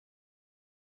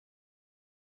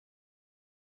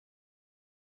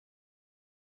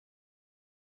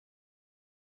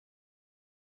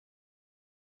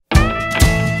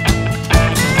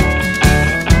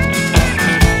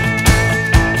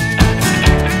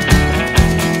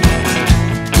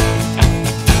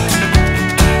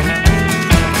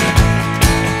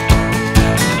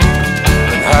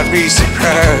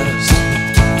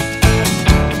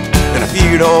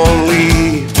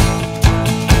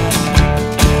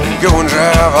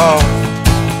drive off,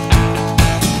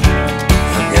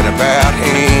 forget about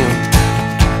him.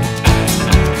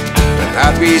 And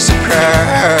I'd be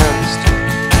surprised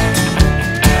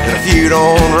if you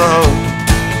don't run,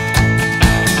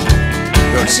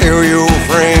 gonna tell your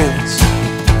friends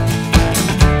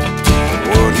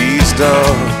what he's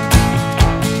done.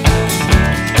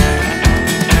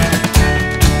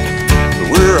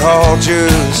 We're all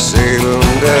just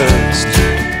sailing dust,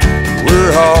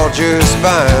 we're all just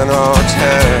buying our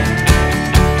time,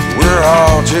 we're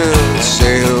all just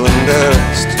sailing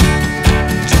dust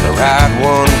till the right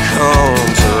one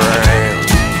comes around.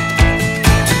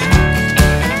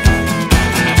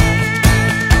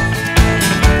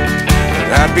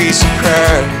 And I'd be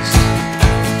surprised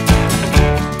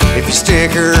if you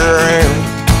stick around,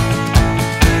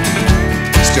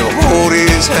 still hold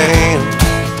his hand,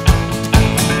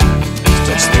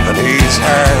 still sleep in his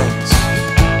house.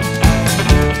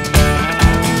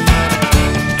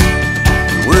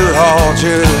 We're all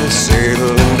just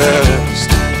sailing dust,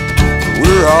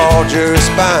 we're all just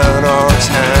buying our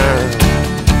time,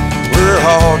 we're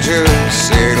all just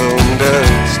sailing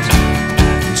dust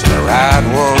till the right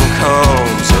one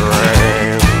comes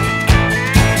around.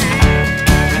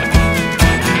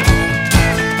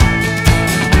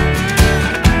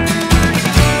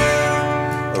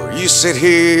 Oh, you sit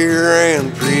here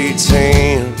and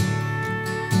pretend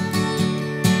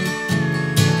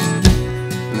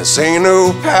this ain't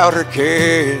no powder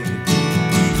keg,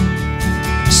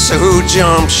 so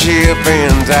jump ship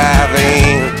and dive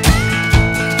in.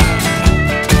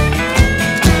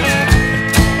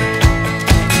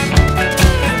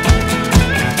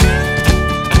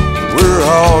 We're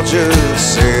all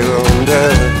just sailing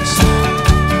dust,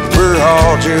 we're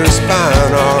all just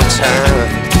buying our time,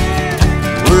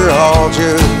 we're all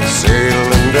just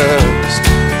sailing dust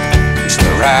till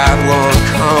the right one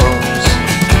comes.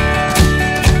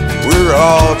 We're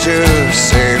all just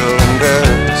sailing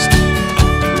dust,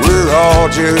 we're all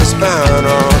just buying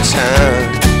our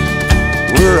time,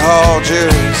 we're all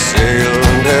just sailing